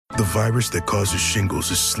The virus that causes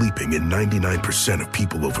shingles is sleeping in 99% of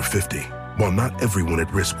people over 50. While not everyone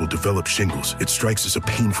at risk will develop shingles, it strikes as a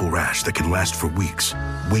painful rash that can last for weeks.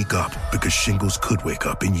 Wake up, because shingles could wake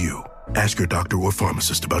up in you. Ask your doctor or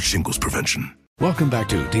pharmacist about shingles prevention. Welcome back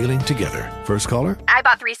to Dealing Together. First caller? I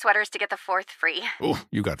bought 3 sweaters to get the 4th free. Oh,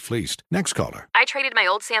 you got fleeced. Next caller? I traded my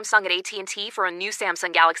old Samsung at AT&T for a new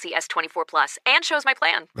Samsung Galaxy S24 Plus and shows my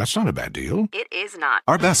plan. That's not a bad deal. It is not.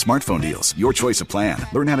 Our best smartphone deals. Your choice of plan.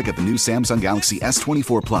 Learn how to get the new Samsung Galaxy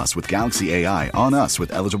S24 Plus with Galaxy AI on us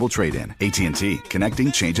with eligible trade-in. AT&T.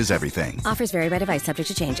 Connecting changes everything. Offers vary by device. Subject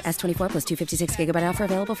to change. S24 plus 256 gigabyte offer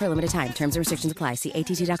available for a limited time. Terms and restrictions apply. See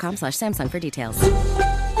att.com/Samsung for details.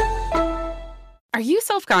 Are you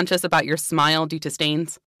self-conscious about your smile due to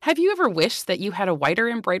stains? Have you ever wished that you had a whiter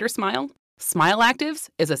and brighter smile? Smile Actives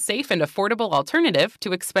is a safe and affordable alternative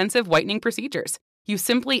to expensive whitening procedures. You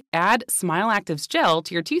simply add Smile Actives gel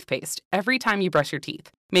to your toothpaste every time you brush your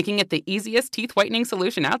teeth, making it the easiest teeth whitening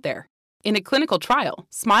solution out there. In a clinical trial,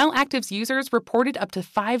 Smile Actives users reported up to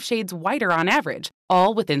 5 shades whiter on average,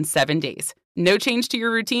 all within 7 days. No change to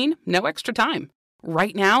your routine, no extra time.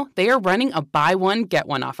 Right now, they are running a buy one, get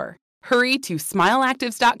one offer. Hurry to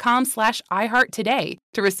smileactives.com/iHeart today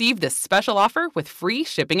to receive this special offer with free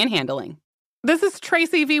shipping and handling. This is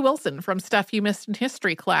Tracy V. Wilson from Stuff You Missed in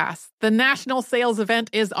History class. The national sales event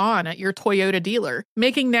is on at your Toyota dealer,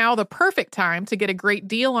 making now the perfect time to get a great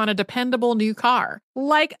deal on a dependable new car.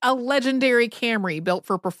 Like a legendary Camry built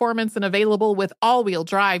for performance and available with all-wheel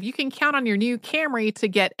drive, you can count on your new Camry to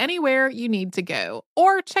get anywhere you need to go.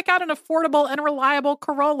 Or check out an affordable and reliable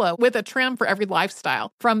Corolla with a trim for every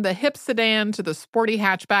lifestyle. From the hip sedan to the sporty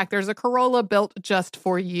hatchback, there's a Corolla built just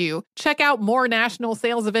for you. Check out more national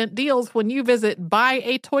sales event deals when you visit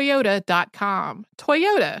buyatoyota.com.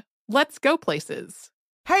 Toyota, let's go places.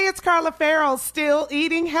 Hey, it's Carla Farrell, still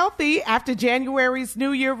eating healthy after January's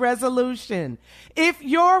New Year resolution. If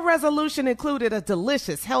your resolution included a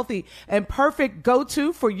delicious, healthy, and perfect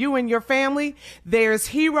go-to for you and your family, there's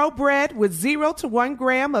Hero Bread with 0 to 1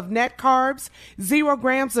 gram of net carbs, 0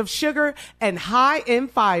 grams of sugar, and high in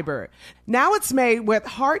fiber. Now it's made with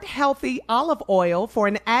heart-healthy olive oil for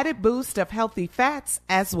an added boost of healthy fats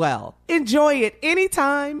as well. Enjoy it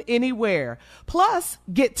anytime, anywhere. Plus,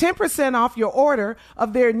 get 10% off your order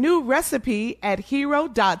of their new recipe at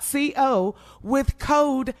hero.co with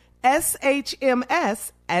code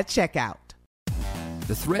SHMS at checkout.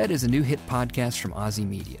 The Thread is a new hit podcast from Aussie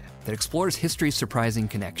Media that explores history's surprising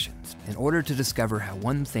connections in order to discover how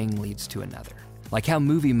one thing leads to another. Like how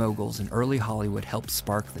movie moguls in early Hollywood helped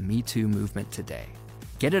spark the Me Too movement today.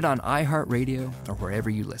 Get it on iHeartRadio or wherever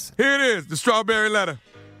you listen. Here it is, the strawberry letter.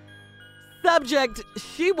 Subject,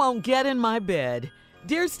 she won't get in my bed.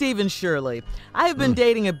 Dear Stephen Shirley, I have been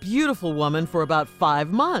dating a beautiful woman for about 5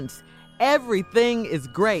 months. Everything is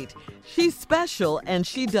great. She's special and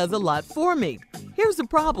she does a lot for me. Here's the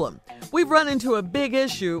problem. We've run into a big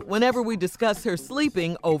issue whenever we discuss her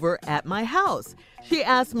sleeping over at my house. She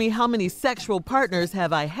asked me how many sexual partners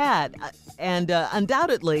have I had, and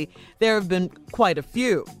undoubtedly there have been quite a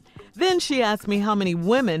few. Then she asked me how many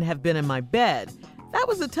women have been in my bed. That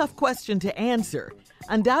was a tough question to answer.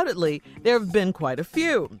 Undoubtedly, there have been quite a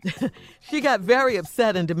few. She got very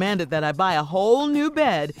upset and demanded that I buy a whole new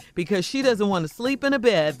bed because she doesn't want to sleep in a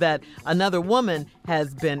bed that another woman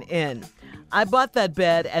has been in. I bought that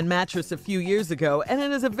bed and mattress a few years ago, and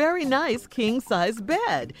it is a very nice king-size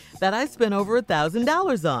bed that I spent over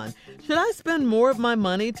 $1,000 on. Should I spend more of my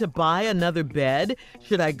money to buy another bed?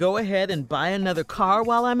 Should I go ahead and buy another car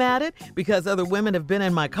while I'm at it because other women have been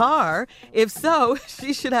in my car? If so,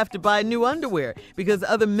 she should have to buy new underwear because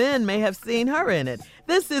other men may have seen her in it.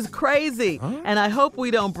 This is crazy, and I hope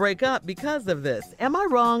we don't break up because of this. Am I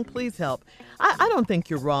wrong? Please help. I don't think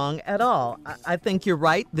you're wrong at all. I think you're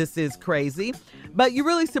right. This is crazy. But you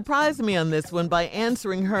really surprised me on this one by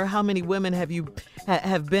answering her how many women have you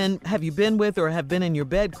been with or have been in your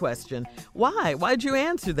bed question. Why? Why'd you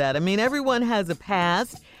answer that? I mean, everyone has a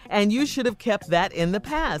past, and you should have kept that in the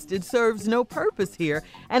past. It serves no purpose here,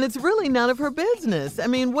 and it's really none of her business. I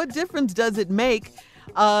mean, what difference does it make?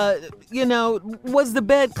 Was the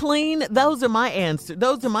bed clean? Those are my answers.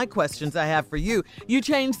 Those are my questions I have for you. You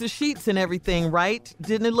changed the sheets and everything, right?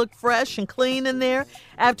 Didn't it look fresh and clean in there?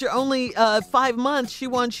 After only 5 months, she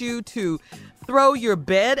wants you to throw your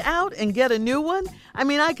bed out and get a new one? I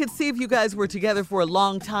mean, I could see if you guys were together for a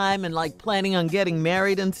long time and like planning on getting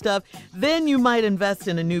married and stuff, then you might invest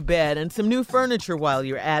in a new bed and some new furniture while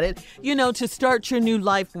you're at it, to start your new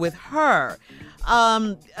life with her.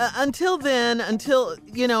 Until then,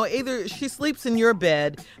 either she sleeps in your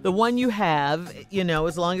bed, the one you have,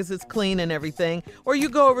 as long as it's clean and everything, or you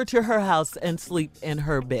go over to her house and sleep in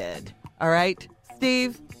her bed. All right,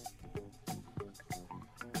 Steve?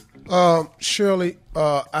 Shirley,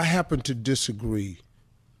 I happen to disagree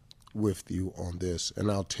with you on this, and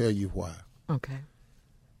I'll tell you why. Okay.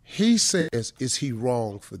 He says, is he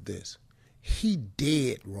wrong for this? He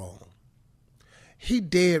dead wrong. He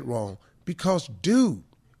dead wrong because, dude,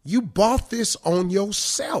 you bought this on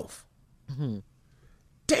yourself. Mm-hmm.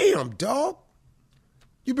 Damn, dog.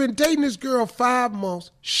 You've been dating this girl 5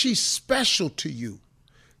 months. She's special to you.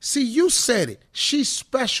 See, you said it. She's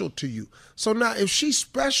special to you. So now if she's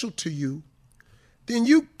special to you, then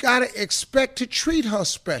you got to expect to treat her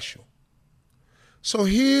special. So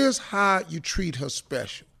here's how you treat her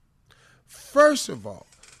special. First of all,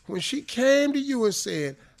 when she came to you and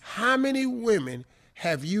said, how many women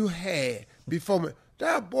have you had before me?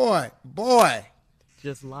 That boy.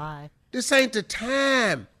 Just lie. This ain't the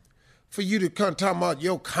time for you to come talking about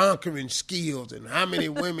your conquering skills and how many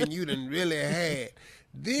women you done really had.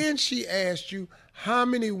 Then she asked you, how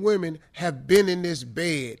many women have been in this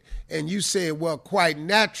bed? And you said, well, quite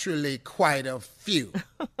naturally, quite a few.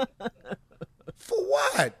 For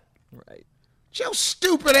what? Right. Your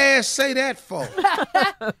stupid ass say that for?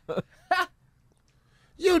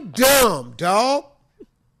 You dumb, dog.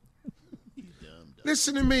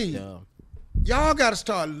 Listen to me. Y'all got to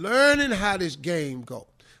start learning how this game goes.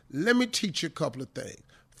 Let me teach you a couple of things.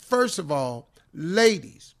 First of all,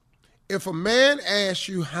 ladies, if a man asks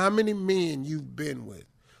you how many men you've been with,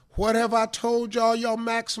 what have I told y'all your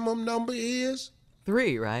maximum number is?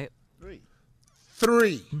 3, right?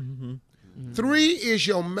 3. Mm-hmm. 3 is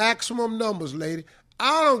your maximum numbers, lady.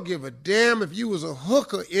 I don't give a damn if you was a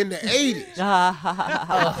hooker in the 80s. A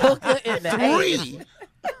hooker in the 80s.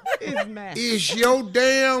 3 is your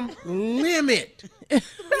damn limit.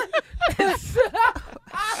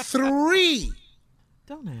 3.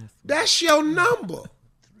 Don't ask me. That's your number.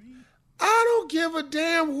 I don't give a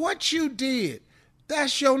damn what you did.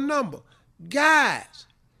 That's your number. Guys,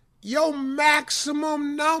 your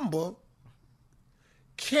maximum number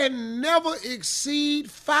can never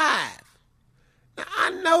exceed 5. Now,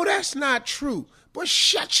 I know that's not true, but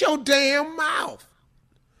shut your damn mouth.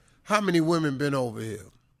 How many women been over here?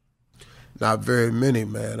 Not very many,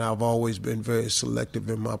 man. I've always been very selective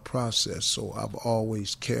in my process, so I've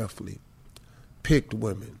always carefully picked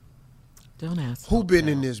women. Don't ask. Who been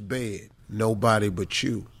in this bed? Nobody but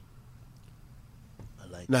you.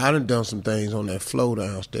 Now, I done some things on that floor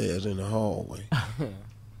downstairs in the hallway.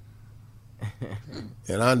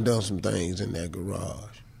 And I done some things in that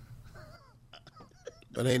garage.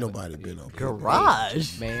 But ain't nobody been up here.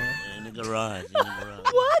 Garage? Man. In the garage.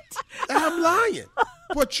 What? I'm lying.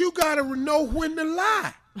 But you got to know when to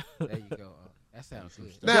lie. There you go. That sounds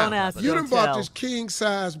good. Now, Don't ask, you don't done bought tell. this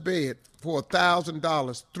king-size bed for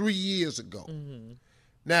 $1,000 3 years ago. Mm-hmm.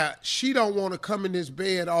 Now, she don't want to come in this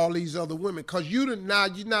bed all these other women because now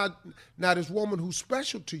this woman who's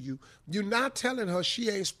special to you, you're not telling her she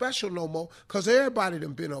ain't special no more because everybody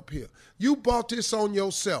done been up here. You bought this on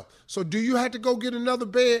yourself. So do you have to go get another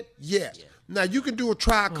bed? Yes. Yeah. Now, you can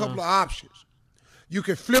try a couple of options. You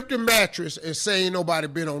can flip the mattress and say ain't nobody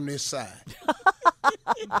been on this side.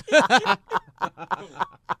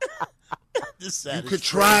 This side you could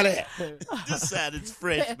try that. This side is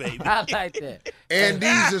fresh, baby. I like that. And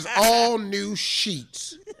these is all new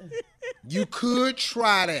sheets. You could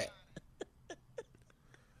try that.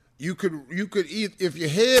 You could if your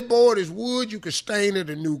headboard is wood, you could stain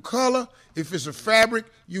it a new color. If it's a fabric,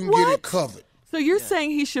 you can get it covered. So you're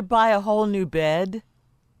saying he should buy a whole new bed?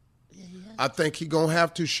 I think he gonna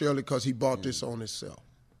have to, Shirley, because he bought this on himself.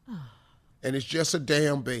 And it's just a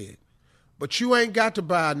damn bed. But you ain't got to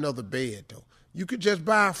buy another bed, though. You could just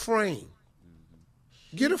buy a frame.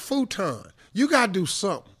 Get a futon. You got to do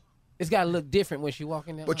something. It's got to look different when she walk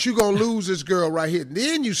in there. But you going to lose this girl right here.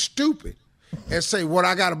 Then you stupid and say, what,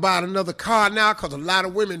 I got to buy another car now because a lot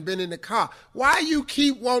of women been in the car. Why you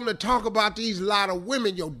keep wanting to talk about these lot of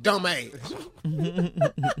women, your dumb ass?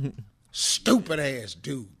 Stupid ass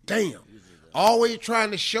dude. Damn. Always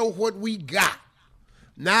trying to show what we got.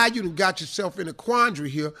 Now you done got yourself in a quandary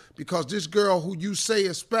here because this girl who you say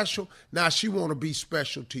is special, now she want to be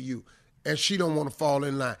special to you, and she don't want to fall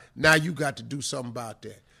in line. Now you got to do something about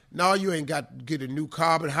that. No, you ain't got to get a new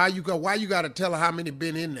car, but why you got to tell her how many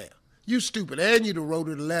been in there? You stupid, and you done wrote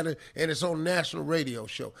her a letter, and it's on a national radio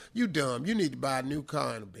show. You dumb. You need to buy a new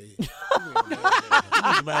car and a bed. You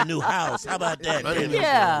need to buy a new house. How about that?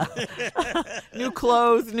 Yeah. New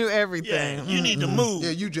clothes, new everything. Yeah, you need to move. Yeah,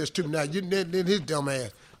 you just too. Now, then his dumb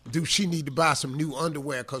ass. Do she need to buy some new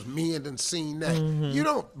underwear because men done seen that? You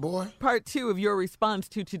don't, boy. Part 2 of your response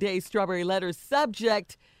to today's Strawberry Letter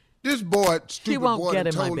subject. This boy, stupid boy,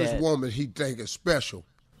 that told this woman he think is special.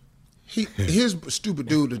 His stupid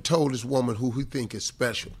dude that told this woman who he think is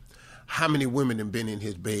special. How many women have been in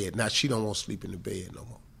his bed? Now she don't want to sleep in the bed no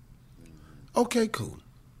more. Okay, cool.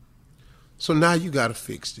 So now you got to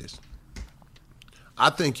fix this. I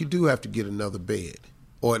think you do have to get another bed,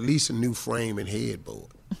 or at least a new frame and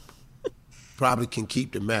headboard. Probably can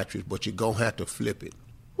keep the mattress, but you're going to have to flip it.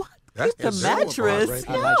 What? Keep the mattress? Right?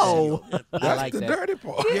 No. I like the that. dirty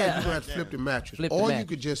part. Yeah, you're going to have to flip the mattress.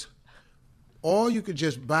 Or you could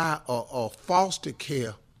just buy a foster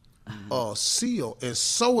care seal and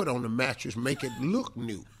sew it on the mattress, make it look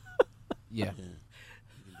new. Yeah.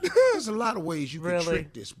 There's a lot of ways you can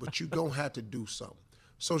trick this, but you're going to have to do something.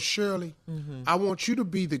 So, Shirley, I want you to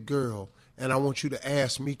be the girl, and I want you to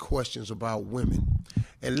ask me questions about women.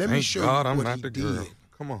 And let me show you what I'm not he the did. girl.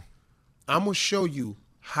 Come on. I'm going to show you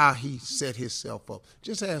how he set himself up.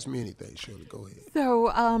 Just ask me anything, Shirley. Go ahead.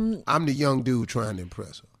 So, I'm the young dude trying to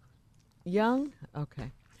impress her. Young?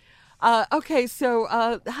 Okay. So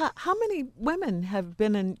how many women have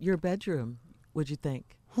been in your bedroom, would you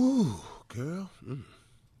think? Ooh, girl.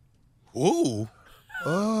 Ooh.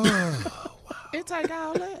 Oh, It take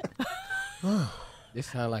all that. This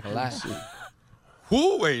sounds like a lot.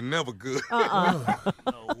 Woo ain't never good. No,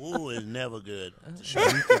 woo is never good.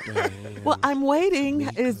 Well, I'm waiting.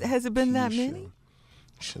 Has it been that many?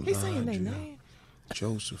 He's saying their name.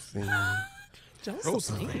 Josephine.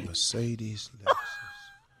 Josephine. Mercedes,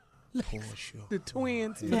 Lexus, Porsche. The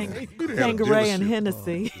twins. Tanqueray and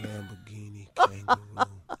Hennessy. Lamborghini, Kangaroo.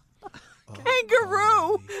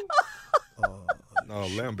 Kangaroo. No,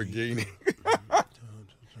 Lamborghini.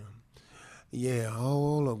 Yeah,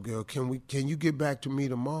 hold up, girl. Can you get back to me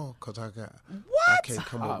tomorrow? Cause I can't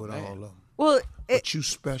come up with all of them. Well, But you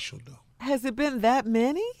special though. has it been that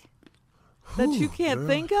many that you can't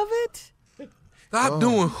think of it? Stop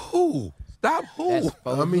doing who? Stop who?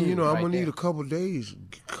 I mean, I'm right gonna need there. a couple days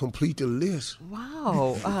to complete the list.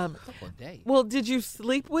 Wow. Couple of days. Well, did you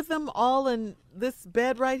sleep with them all in this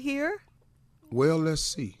bed right here? Well, let's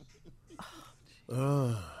see.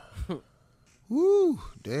 Woo,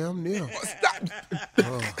 damn near.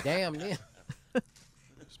 Damn near.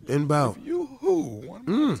 It's been about. You who?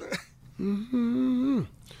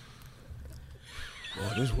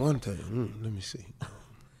 Well, this one thing. Let me see.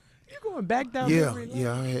 You going back down Yeah, memory lane?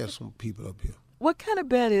 yeah, I had some people up here. What kind of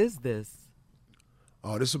bed is this?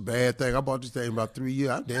 Oh, this is a bad thing. I bought this thing about 3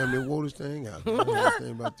 years. I damn near wore this thing out. I had this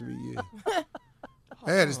thing about 3 years.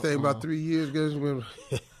 I had this thing about 3 years. Guess when?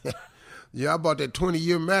 Yeah, I bought that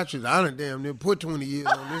 20-year mattress. I done damn near put 20 years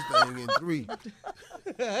on this thing in 3.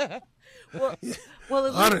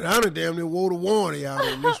 Well, I done damn near wore the warranty out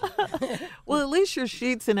on this one. well, at least your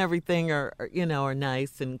sheets and everything are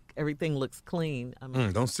nice and everything looks clean. I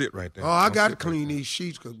mean, Don't sit right there. Oh, I Don't got to sit clean these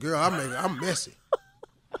sheets because, girl, I'm messy.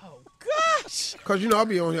 Oh, gosh. Because, I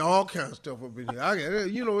be on here, all kinds of stuff up in here.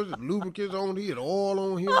 There's lubricants on here, the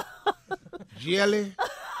oil on here, jelly,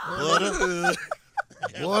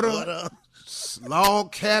 water,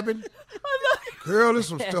 log cabin. Girl, there's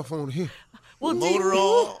some stuff on here. well, Motor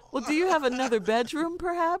oil. Well, do you have another bedroom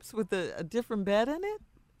perhaps with a different bed in it?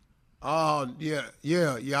 Oh, yeah,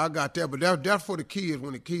 I got that. But that's for the kids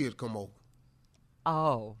when the kids come over.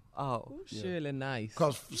 Oh. Surely nice.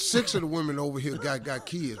 Because 6 of the women over here got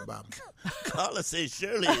kids by me. Carla says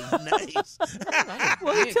Shirley is nice.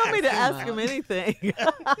 Well, he told me to ask him anything.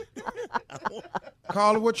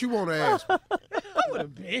 Carla, what you want to ask me? I would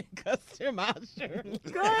have been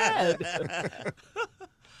customized. Go ahead.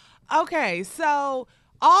 Okay, so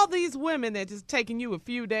all these women that just taking you a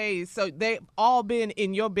few days, so they all been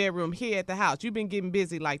in your bedroom here at the house. You've been getting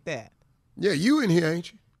busy like that. Yeah, you in here,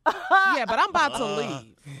 ain't you? Yeah, but I'm about to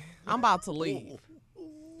leave. I'm about to leave.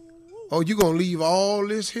 Oh, you going to leave all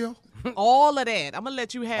this here? All of that. I'm going to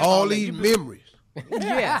let you have All that. these memories.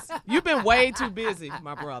 Yes. You've been way too busy,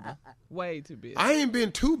 my brother. Way too busy. I ain't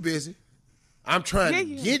been too busy. I'm trying to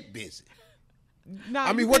Yeah. get busy. Nah,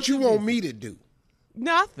 I mean, what you want me to do?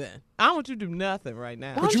 Nothing. I don't want you to do nothing right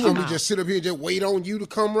now. But you want me to just sit up here and just wait on you to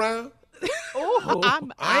come around?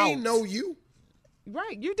 I'm I ain't out. know you.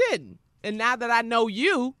 Right, you didn't. And now that I know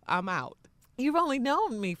you, I'm out. You've only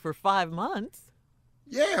known me for 5 months.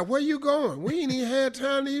 Yeah, where you going? We ain't even had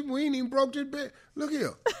time to we ain't even broke this bed. Look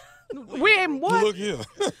here. We ain't what? Look here.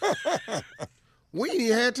 We ain't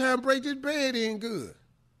even had time to break this bed in good.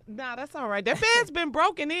 Nah, that's all right. That bed's been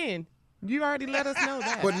broken in. You already let us know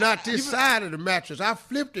that. But not this side of the mattress. I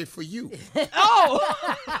flipped it for you. Oh!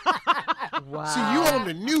 Wow. See, you on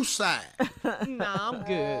the new side. Nah, I'm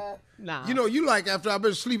good. Nah. You know, you like after I've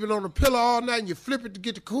been sleeping on the pillow all night and you flip it to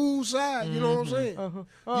get the cool side. You know what I'm saying?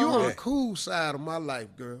 You on the cool side of my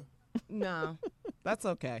life, girl. No, that's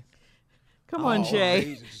okay. Come on, Jay.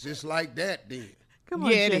 Baby, it's just like that, then. Come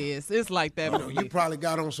on, Yeah, it Jay. is. It's like that. You know, you probably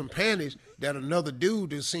got on some panties that another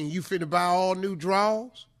dude has seen you finna buy all new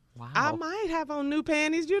drawers. Wow. I might have on new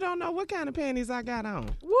panties. You don't know what kind of panties I got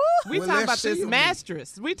on. Woo! We Well, talking let's see see this 'em.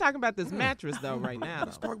 mattress. We talking about this mattress though right now.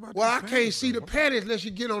 Though. Well, I can't see the panties unless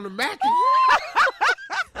you get on the mattress.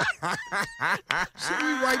 See,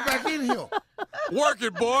 we right back in here. Work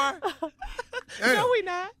it, boy. No, we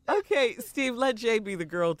not. Okay, Steve, let Jay be the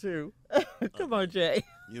girl, too. Come on, Jay.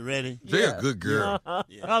 You ready? Jay a good girl.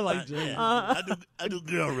 Yeah. I like Jay. Yeah. I do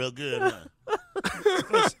girl real good, huh?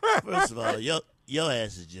 First of all, your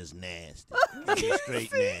ass is just nasty. You're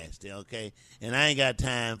straight nasty, okay? And I ain't got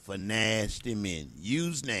time for nasty men.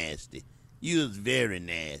 You's nasty. You's very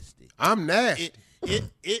nasty. I'm nasty.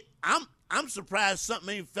 I'm surprised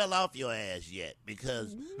something ain't fell off your ass yet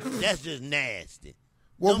because that's just nasty.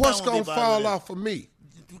 Well, Nobody what's wanna going be to bothered fall with off for me?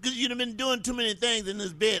 Because you've been doing too many things in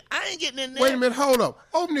this bed. I ain't getting in there. Wait a minute, hold up.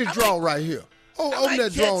 Open this drawer right here. Open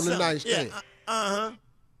that drawer on the nightstand. Uh-huh.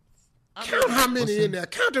 Count how many in there.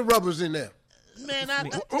 Count the rubbers in there. Man,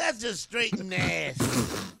 that's just straight nasty.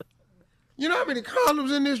 You know how many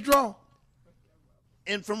condoms in this drawer?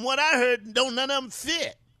 And from what I heard, don't none of them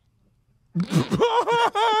fit.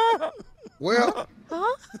 Well,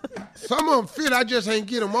 some of them fit. I just ain't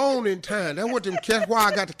get them on in time. That's what them. That's why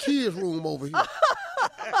I got the kids' room over here.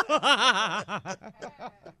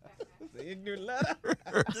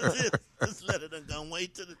 This letter done gone way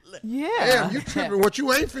to the left. Yeah. Damn, you tripping. What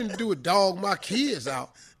you ain't finna do is dog my kids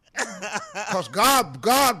out. Because God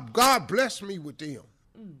blessed me with them.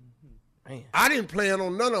 Man. I didn't plan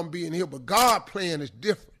on none of them being here, but God plan is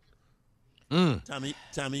different. Tommy,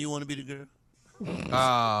 you want to be the girl?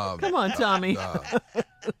 Come on, Tommy.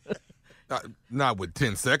 Not with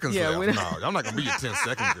 10 seconds Yeah, left. No, I'm not going to be your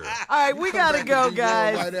 10-second girl. All right, we got to go,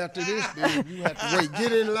 guys. Right after this, dude, you have to wait.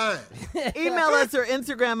 Get in line. Email us or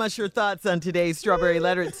Instagram us your thoughts on today's Strawberry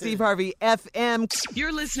Letter at Steve Harvey FM.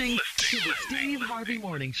 You're listening to the Steve Harvey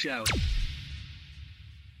Morning Show.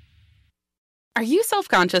 Are you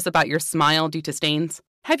self-conscious about your smile due to stains?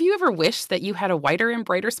 Have you ever wished that you had a whiter and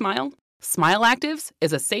brighter smile? Smile Actives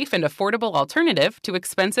is a safe and affordable alternative to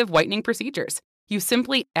expensive whitening procedures. You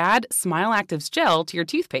simply add Smile Actives gel to your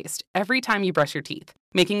toothpaste every time you brush your teeth,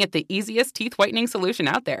 making it the easiest teeth whitening solution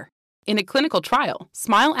out there. In a clinical trial,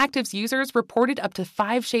 Smile Actives users reported up to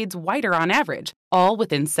 5 shades whiter on average, all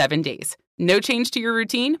within 7 days. No change to your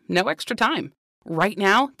routine, no extra time. Right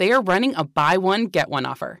now, they are running a buy one, get one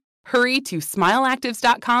offer. Hurry to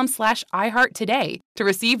smileactives.com/iHeart today to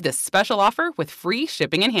receive this special offer with free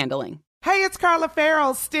shipping and handling. Hey, it's Carla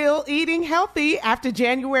Farrell, still eating healthy after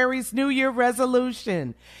January's New Year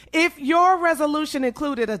resolution. If your resolution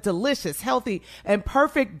included a delicious, healthy, and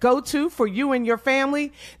perfect go-to for you and your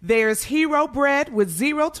family, there's Hero Bread with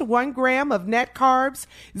 0 to 1 gram of net carbs,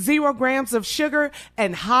 0 grams of sugar,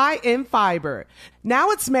 and high in fiber.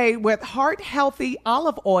 Now it's made with heart-healthy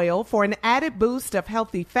olive oil for an added boost of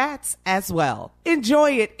healthy fats as well.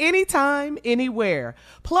 Enjoy it anytime, anywhere.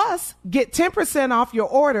 Plus, get 10% off your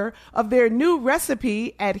order of their new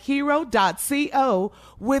recipe at hero.co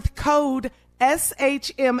with code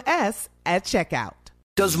SHMS at checkout.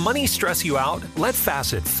 Does money stress you out? Let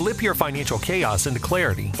Facet flip your financial chaos into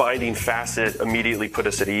clarity. Finding Facet immediately put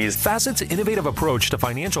us at ease. Facet's innovative approach to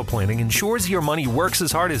financial planning ensures your money works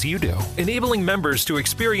as hard as you do, enabling members to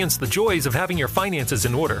experience the joys of having your finances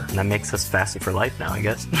in order. And that makes us Facet for life now, I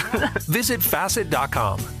guess. Visit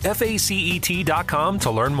Facet.com, FACET.com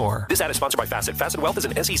to learn more. This ad is sponsored by Facet. Facet Wealth is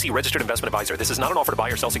an SEC registered investment advisor. This is not an offer to buy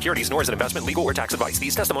or sell securities, nor is it investment, legal, or tax advice.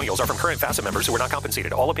 These testimonials are from current Facet members who are not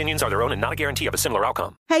compensated. All opinions are their own and not a guarantee of a similar outcome.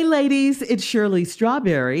 Hey ladies, it's Shirley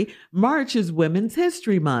Strawberry. March is Women's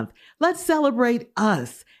History Month. Let's celebrate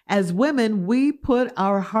us. As women, we put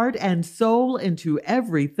our heart and soul into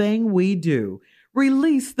everything we do.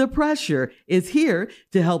 Release the Pressure is here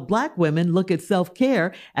to help Black women look at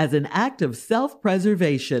self-care as an act of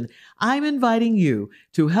self-preservation. I'm inviting you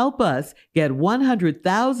to help us get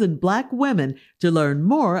 100,000 Black women to learn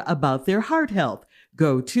more about their heart health.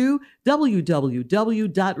 Go to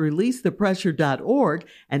www.releasethepressure.org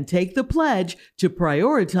and take the pledge to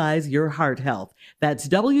prioritize your heart health. That's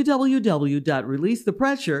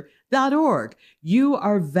www.releasethepressure.org. You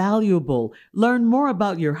are valuable. Learn more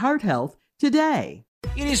about your heart health today.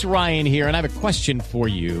 It is Ryan here, and I have a question for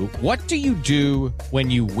you. What do you do when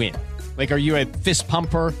you win? Like, are you a fist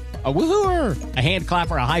pumper? A woohooer, a hand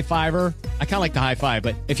clapper, a high fiver. I kind of like the high five,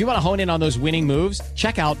 but if you want to hone in on those winning moves,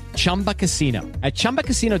 check out Chumba Casino. At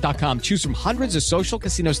ChumbaCasino.com, choose from hundreds of social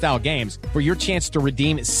casino style games for your chance to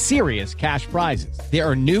redeem serious cash prizes. There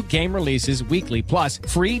are new game releases weekly, plus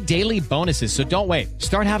free daily bonuses. So don't wait.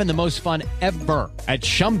 Start having the most fun ever at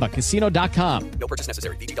ChumbaCasino.com. No purchase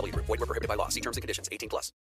necessary. VGW Group. Void where prohibited by law. See terms and conditions. 18+.